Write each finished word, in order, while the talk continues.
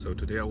So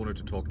today I wanted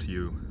to talk to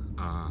you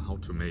how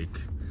to make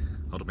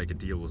a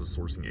deal with a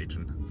sourcing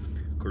agent.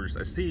 Because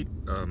I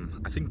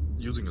think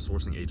using a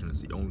sourcing agent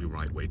is the only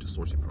right way to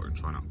source your product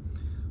in China.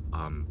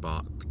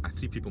 But I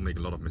see people make a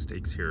lot of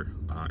mistakes here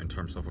in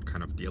terms of what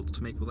kind of deals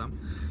to make with them.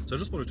 So I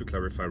just wanted to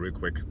clarify real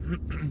quick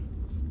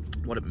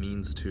what it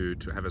means to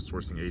have a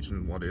sourcing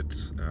agent,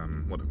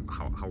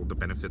 how the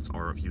benefits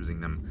are of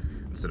using them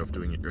instead of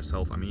doing it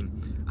yourself. I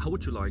mean, how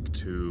would you like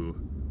to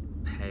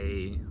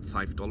pay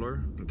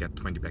 $5 and get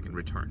 20 back in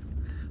return,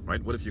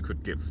 right? What if you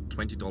could give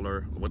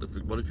 $20?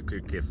 What if you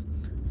could give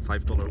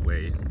 $5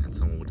 away and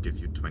someone would give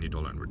you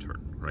 $20 in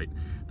return, right?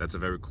 That's a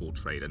very cool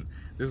trade, and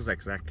this is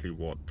exactly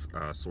what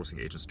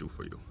sourcing agents do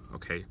for you,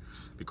 okay?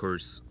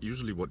 Because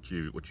usually what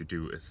you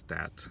do is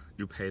that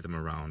you pay them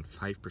around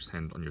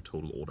 5% on your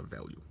total order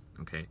value,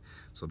 okay?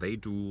 So they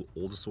do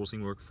all the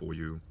sourcing work for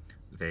you.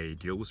 They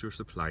deal with your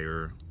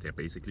supplier. They're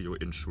basically your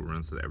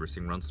insurance so that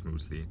everything runs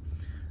smoothly.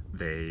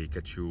 They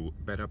get you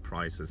better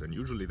prices, and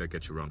usually they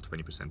get you around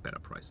 20% better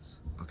prices,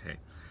 okay?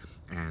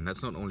 And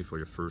that's not only for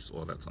your first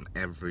order, that's on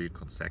every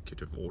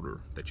consecutive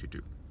order that you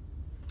do.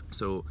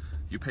 So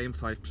you pay them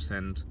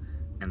 5%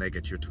 and they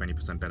get you a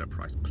 20% better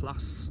price,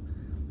 plus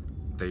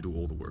they do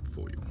all the work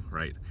for you,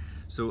 right?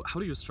 So how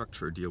do you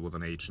structure a deal with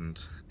an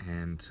agent?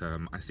 And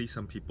I see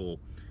some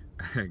people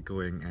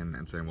going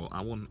and saying, well,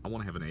 I want to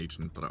have an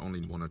agent, but I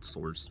only want to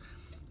source,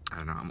 I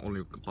don't know, I'm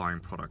only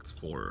buying products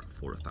for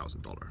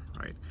 $1,000,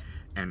 right?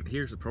 And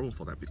here's the problem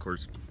for that,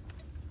 because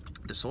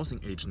the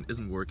sourcing agent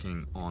isn't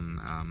working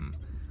on,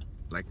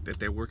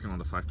 they're working on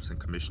the 5%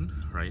 commission,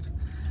 right?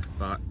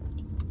 But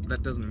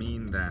that doesn't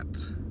mean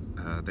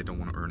that they don't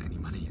want to earn any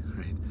money,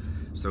 right?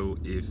 So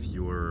if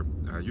your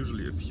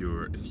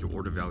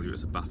order value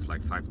is above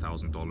like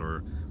 $5,000,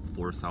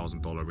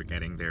 $4,000 we're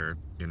getting there,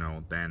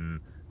 then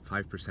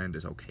 5%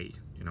 is okay,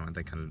 and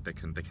they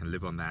can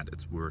live on that.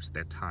 It's worth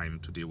their time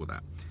to deal with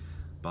that.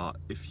 But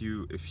if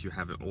you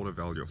have an order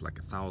value of like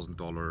 $1,000,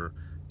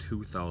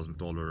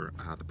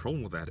 $2,000, the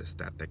problem with that is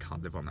that they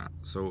can't live on that.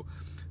 So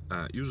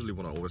usually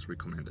what I always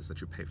recommend is that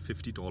you pay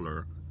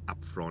 $50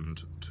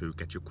 upfront to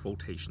get your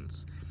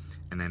quotations,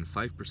 and then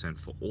 5%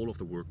 for all of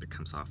the work that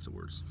comes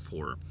afterwards,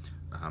 for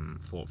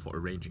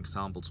arranging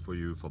samples for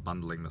you, for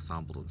bundling the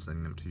samples and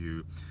sending them to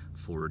you,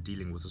 for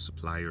dealing with the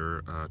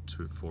supplier,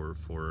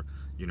 for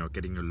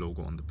getting your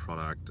logo on the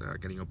product,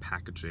 getting your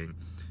packaging,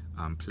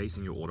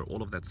 placing your order.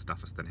 All of that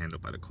stuff is then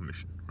handled by the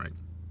commission, right?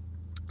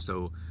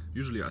 So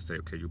usually I say,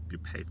 okay, you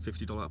pay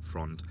 $50 up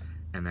front,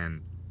 and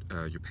then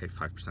you pay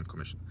 5%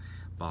 commission.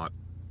 But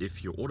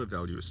if your order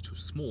value is too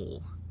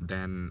small,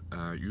 then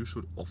you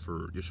should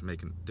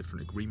make a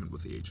different agreement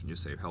with the agent. You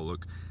say, hell,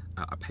 look,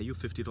 I pay you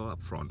 $50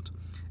 up front,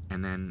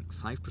 and then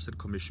 5%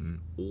 commission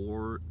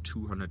or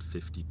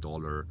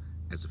 $250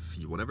 as a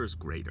fee, whatever is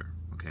greater,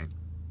 okay?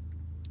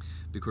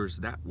 Because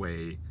that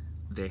way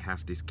they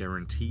have this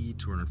guaranteed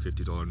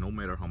 $250 no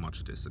matter how much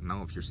it is. And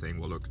now if you're saying,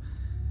 well, look,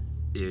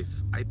 if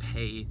I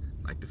pay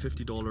like the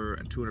 $50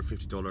 and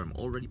 $250, I'm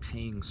already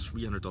paying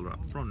 $300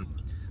 up front.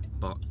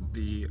 But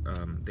the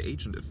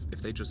agent,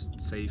 if they just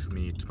save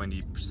me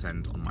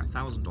 20% on my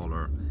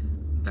 $1,000,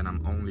 then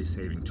I'm only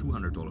saving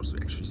 $200, so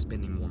actually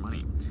spending more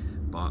money.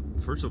 But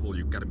first of all,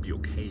 you gotta be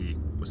okay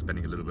with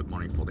spending a little bit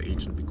money for the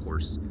agent,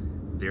 because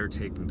they're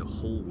taking the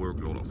whole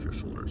workload off your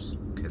shoulders.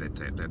 Okay,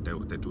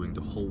 they're doing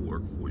the whole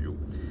work for you,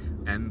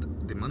 and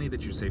the money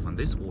that you save on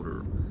this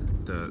order,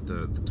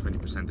 the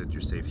 20% that you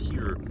save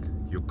here,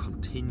 you're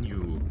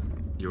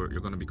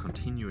going to be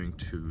continuing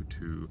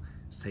to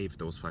save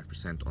those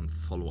 5% on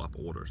follow-up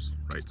orders,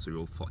 right? So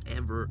you'll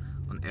forever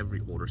on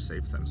every order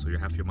save them, so you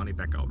have your money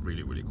back out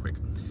really, really quick.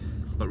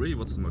 But really,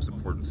 what's the most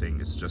important thing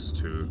is just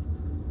to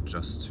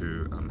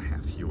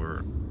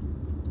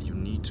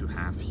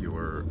have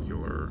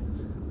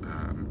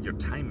your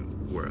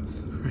time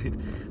worth, right?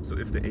 So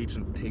if the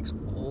agent takes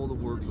all the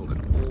workload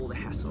and all the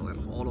hassle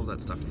and all of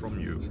that stuff from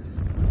you,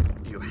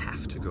 you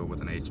have to go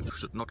with an agent. You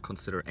should not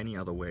consider any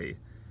other way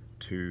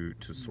to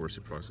source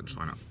your products in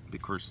China.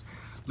 Because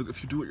look,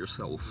 if you do it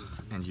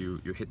yourself and you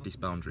hit these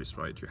boundaries,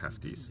 right? You have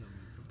these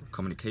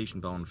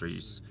communication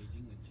boundaries.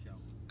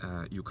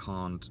 You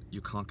can't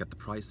get the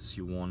prices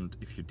you want.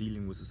 If you're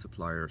dealing with the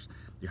suppliers,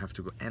 you have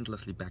to go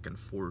endlessly back and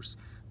forth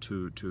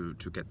to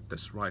get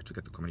this right, to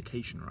get the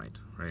communication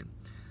right?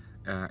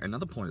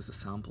 Another point is the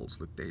samples.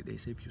 Look, they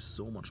save you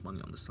so much money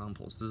on the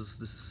samples.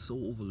 This is so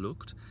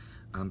overlooked,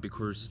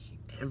 because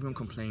everyone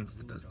complains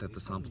that the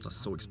samples are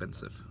so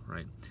expensive,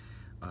 right?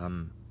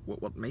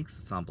 What makes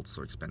the samples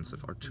so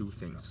expensive are two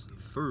things.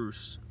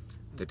 First,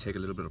 they take a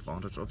little bit of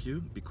advantage of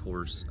you,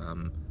 because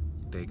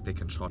they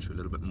can charge you a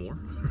little bit more,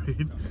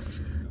 right?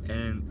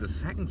 And the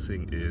second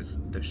thing is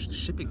the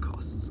shipping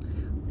costs.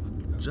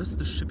 Just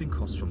the shipping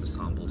costs from the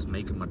samples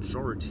make a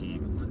majority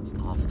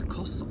of the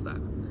costs of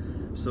that.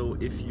 So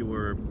if you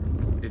were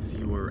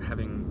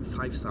having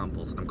 5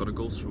 samples, and I'm gonna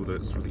go through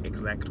the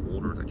exact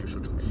order that you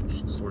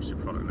should source your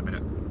product in a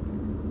minute.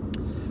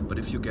 But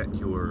if you get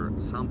your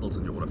samples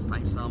and you order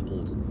 5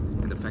 samples,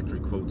 and the factory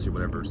quotes you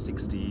whatever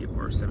 $60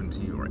 or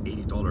 $70 or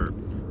 $80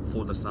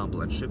 for the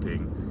sample and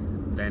shipping,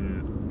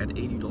 then at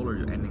 $80,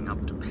 you're ending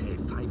up to pay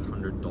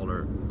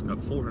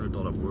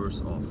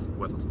 $400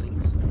 worth of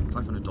things,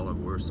 $500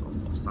 worth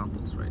of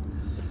samples, right?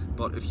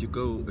 But if you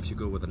go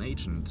with an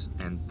agent,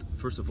 and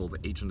first of all, the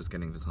agent is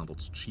getting the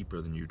samples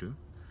cheaper than you do,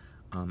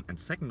 and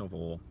second of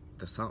all,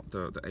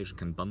 the agent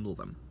can bundle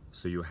them.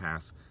 So you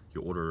ask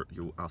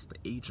the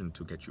agent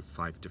to get you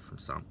 5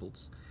 different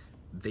samples.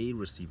 They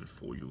receive it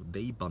for you,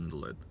 they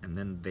bundle it, and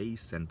then they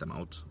send them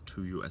out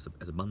to you as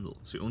a bundle.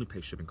 So you only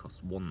pay shipping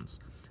costs once,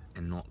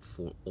 and not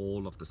for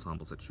all of the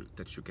samples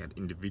that you get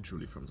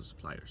individually from the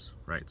suppliers,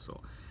 right? So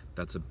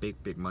that's a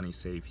big money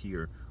save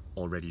here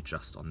already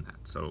just on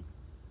that. So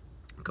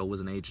go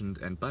with an agent.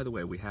 And by the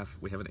way, we have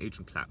an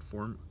agent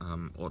platform,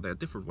 or there are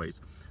different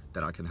ways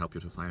that I can help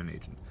you to find an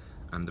agent.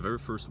 And the very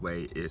first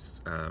way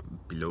is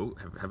below.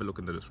 Have a look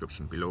in the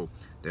description below.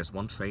 There's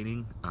one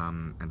training,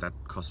 and that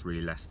costs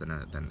really less than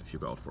if you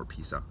go out for a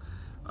PISA,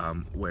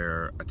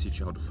 where I teach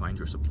you how to find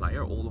your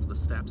supplier, all of the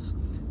steps,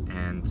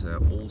 and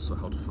also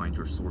how to find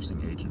your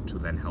sourcing agent to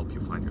then help you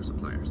find your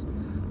suppliers.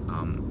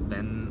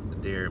 Then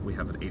there we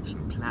have an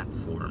agent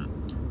platform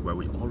where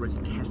we already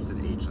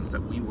tested agents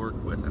that we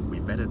work with, and we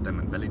vetted them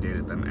and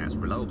validated them as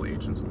reliable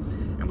agents,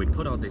 and we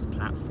put out this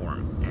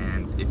platform.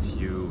 And if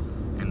you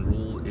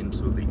enroll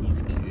into the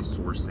Easy Peasy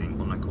Sourcing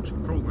online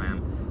coaching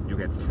program, you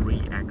get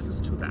free access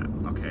to that.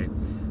 Okay,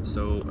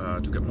 so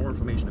to get more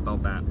information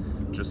about that,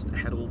 just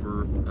head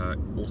over.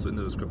 Also in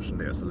the description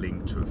there's a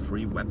link to a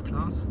free web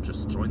class.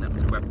 Just join that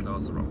free web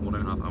class, around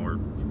 1.5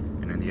 hours,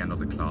 and at the end of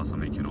the class I'll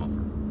make you an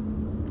offer.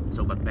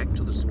 So, but back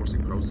to the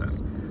sourcing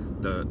process.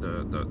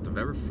 The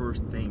very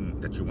first thing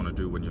that you want to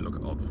do when you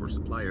look out for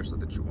suppliers, or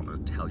that you want to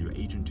tell your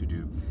agent to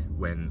do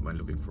when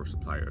looking for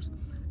suppliers,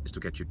 is to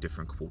get you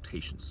different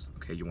quotations.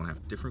 Okay, you want to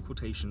have different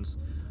quotations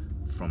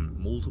from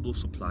multiple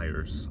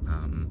suppliers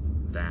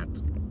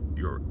that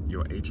your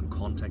agent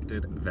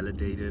contacted and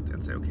validated,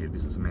 and say, okay,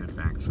 this is a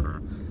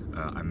manufacturer.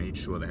 I made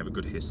sure they have a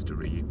good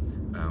history.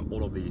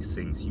 All of these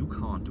things, you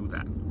can't do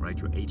that, right?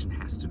 Your agent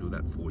has to do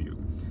that for you.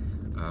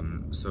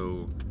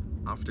 So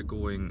after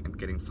going and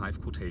getting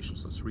 5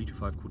 quotations, so 3 to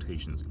 5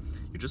 quotations,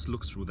 you just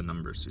look through the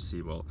numbers. You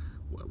see, well,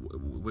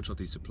 which of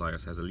these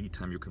suppliers has a lead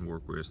time you can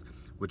work with,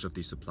 which of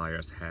these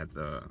suppliers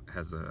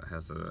has a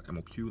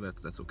MOQ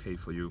that's okay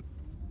for you,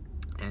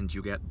 and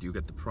you get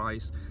the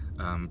price.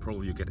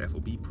 Probably you get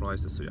FOB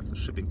prices, so you have the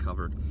shipping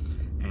covered.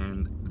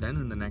 And then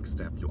in the next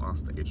step, you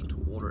ask the agent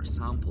to order a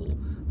sample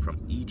from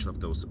each of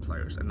those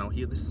suppliers. And now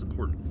here, this is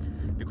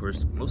important,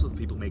 because most of the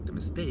people make the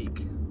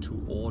mistake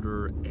to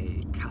order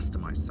a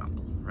customized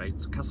sample, right?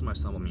 So customized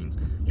sample means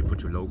you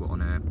put your logo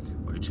on it,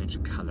 or you change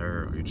the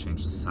color, or you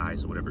change the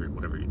size, or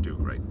whatever you do,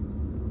 right?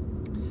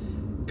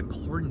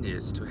 Important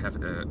is to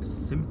have a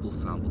simple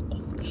sample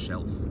off the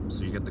shelf.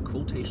 So you get the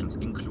quotations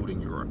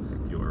including your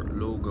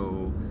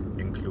logo,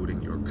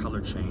 including your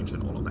color change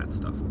and all of that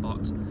stuff,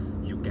 but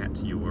you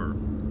get your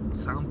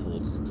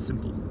samples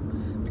simple,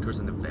 because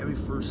in the very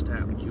first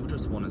step you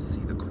just want to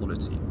see the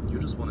quality. You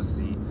just want to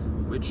see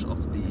which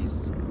of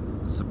these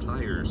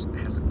suppliers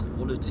has a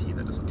quality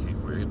that is okay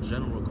for you, a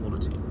general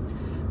quality,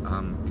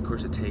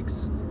 because it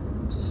takes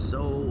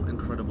so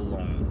incredible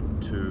long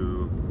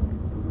to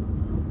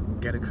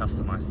get a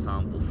customized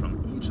sample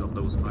from each of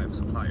those 5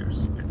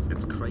 suppliers.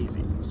 It's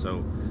crazy.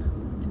 So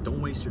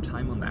don't waste your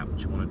time on that.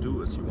 What you want to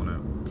do is you want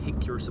to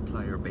pick your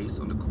supplier based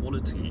on the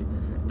quality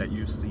that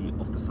you see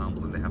of the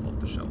sample that they have off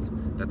the shelf.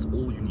 That's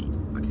all you need.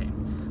 Okay,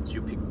 so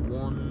you pick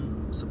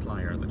one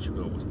supplier that you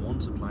go with. One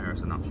supplier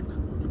is enough. You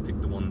pick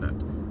the one that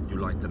you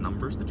like the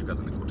numbers that you got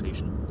in the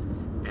quotation,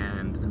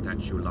 and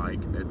that you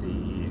like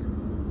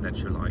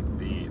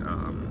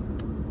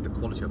the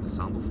quality of the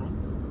sample from.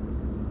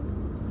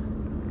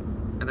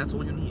 And that's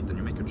all you need. Then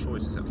you make your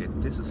choice. You say, okay,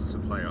 this is the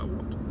supplier I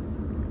want.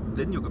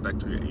 Then you go back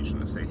to your agent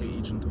and say, hey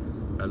agent,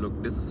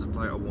 look, this is the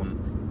supplier I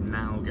want.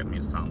 Now get me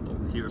a sample.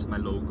 Here's my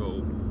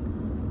logo.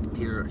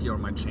 Here are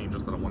my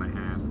changes that I want to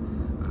have.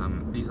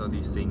 These are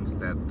these things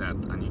that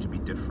I need to be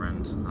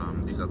different.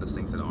 These are the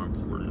things that are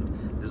important.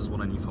 This is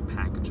what I need for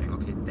packaging.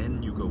 Okay,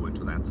 then you go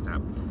into that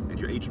step, and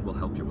your agent will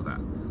help you with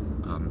that.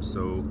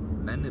 So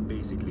then it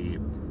basically,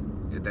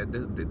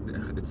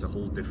 it's a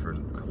whole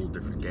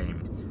different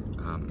game.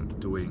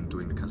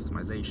 Doing the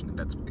customization, and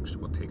that's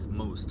actually what takes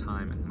most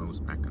time and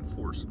most back and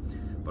forth.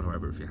 But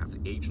however, if you have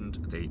the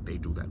agent, they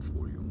do that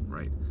for you,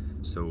 right?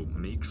 So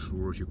make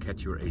sure you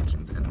get your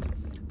agent, and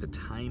the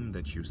time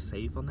that you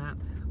save on that,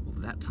 well,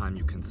 that time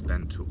you can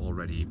spend to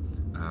already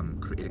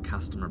create a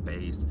customer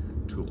base,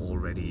 to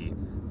already,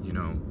 you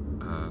know,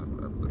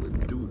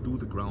 do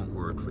the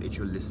groundwork, create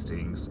your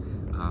listings,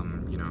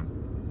 you know,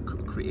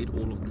 create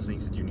all of the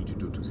things that you need to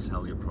do to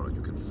sell your product.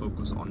 You can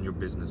focus on your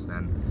business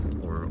then,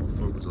 or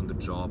focus on the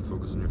job,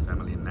 focus on your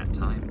family in that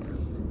time.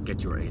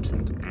 Get your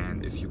agent.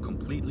 And if you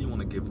completely want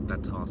to give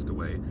that task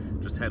away,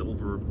 just head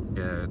over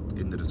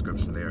in the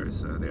description.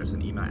 There's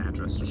an email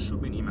address. Just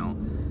shoot me an email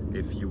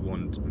if you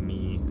want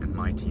me and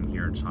my team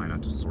here in China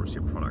to source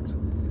your product.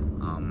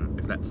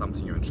 If that's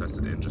something you're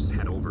interested in, just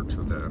head over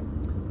to the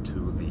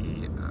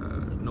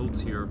notes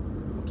here,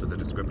 to the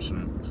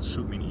description,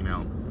 shoot me an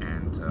email,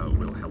 and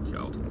we'll help you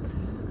out.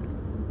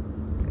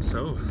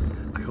 So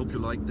I hope you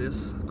like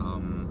this.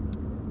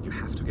 You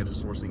have to get a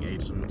sourcing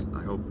agent.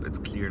 I hope it's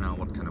clear now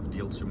what kind of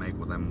deals you make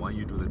with them, why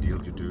you do the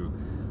deal you do.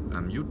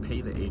 You'd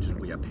pay the agent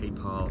via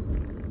PayPal.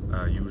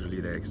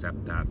 Usually they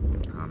accept that,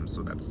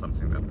 so that's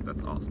something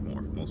that's asked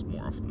more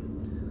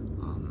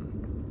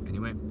often.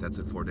 Anyway, that's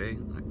it for today.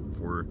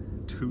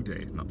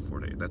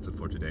 That's it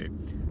for today.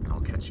 And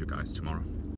I'll catch you guys tomorrow.